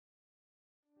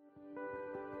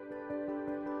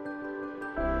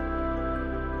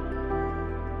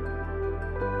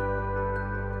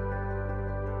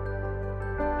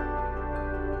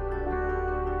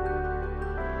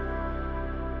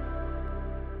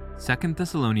2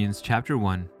 Thessalonians chapter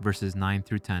 1, verses 9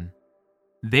 through 10.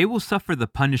 They will suffer the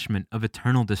punishment of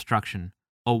eternal destruction,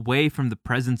 away from the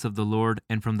presence of the Lord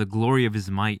and from the glory of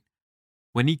his might,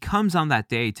 when he comes on that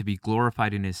day to be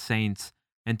glorified in his saints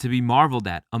and to be marveled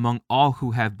at among all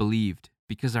who have believed,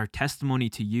 because our testimony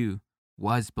to you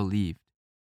was believed.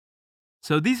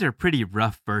 So these are pretty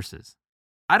rough verses.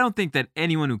 I don't think that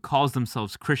anyone who calls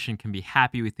themselves Christian can be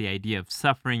happy with the idea of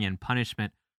suffering and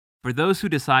punishment for those who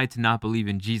decide to not believe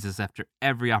in Jesus after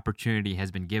every opportunity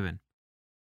has been given.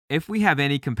 If we have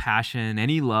any compassion,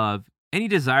 any love, any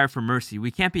desire for mercy,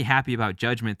 we can't be happy about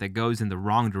judgment that goes in the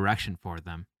wrong direction for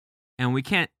them. And we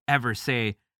can't ever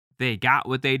say they got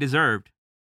what they deserved.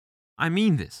 I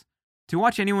mean this. To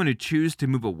watch anyone who chooses to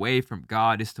move away from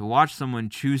God is to watch someone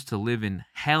choose to live in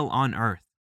hell on earth.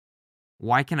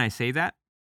 Why can I say that?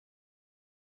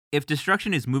 If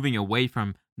destruction is moving away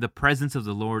from the presence of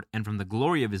the Lord and from the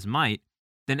glory of his might,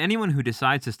 then anyone who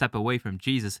decides to step away from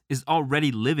Jesus is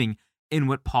already living in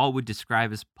what Paul would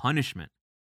describe as punishment.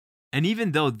 And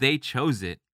even though they chose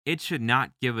it, it should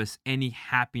not give us any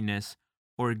happiness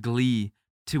or glee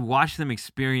to watch them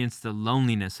experience the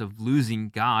loneliness of losing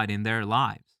God in their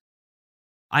lives.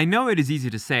 I know it is easy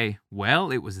to say,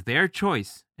 well, it was their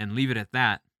choice, and leave it at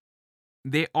that.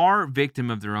 They are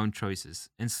victim of their own choices,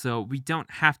 and so we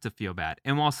don't have to feel bad.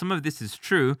 And while some of this is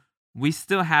true, we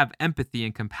still have empathy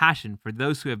and compassion for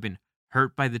those who have been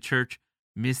hurt by the church,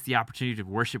 missed the opportunity to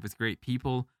worship with great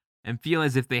people, and feel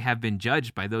as if they have been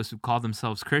judged by those who call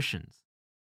themselves Christians.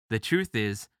 The truth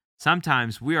is,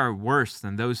 sometimes we are worse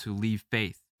than those who leave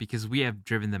faith because we have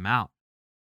driven them out.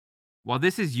 While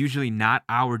this is usually not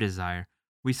our desire,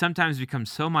 we sometimes become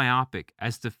so myopic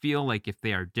as to feel like if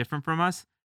they are different from us,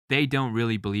 they don't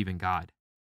really believe in God.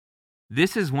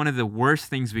 This is one of the worst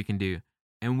things we can do,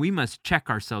 and we must check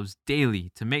ourselves daily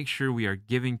to make sure we are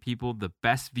giving people the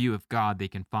best view of God they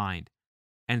can find,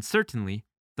 and certainly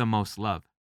the most love.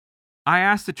 I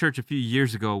asked the church a few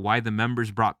years ago why the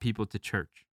members brought people to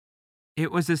church.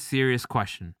 It was a serious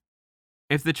question.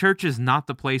 If the church is not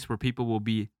the place where people will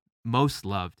be most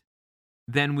loved,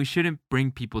 then we shouldn't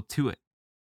bring people to it.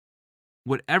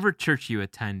 Whatever church you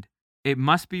attend, it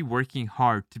must be working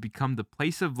hard to become the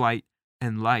place of light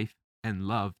and life and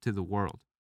love to the world.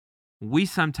 We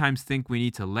sometimes think we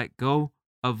need to let go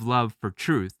of love for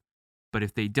truth, but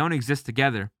if they don't exist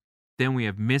together, then we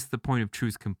have missed the point of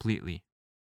truth completely.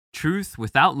 Truth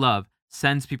without love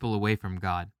sends people away from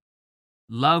God.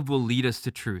 Love will lead us to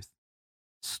truth.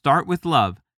 Start with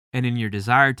love, and in your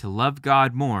desire to love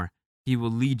God more, He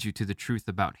will lead you to the truth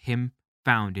about Him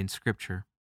found in Scripture.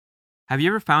 Have you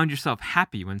ever found yourself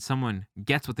happy when someone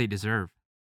gets what they deserve?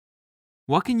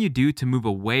 What can you do to move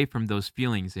away from those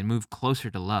feelings and move closer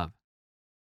to love?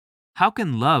 How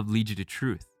can love lead you to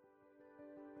truth?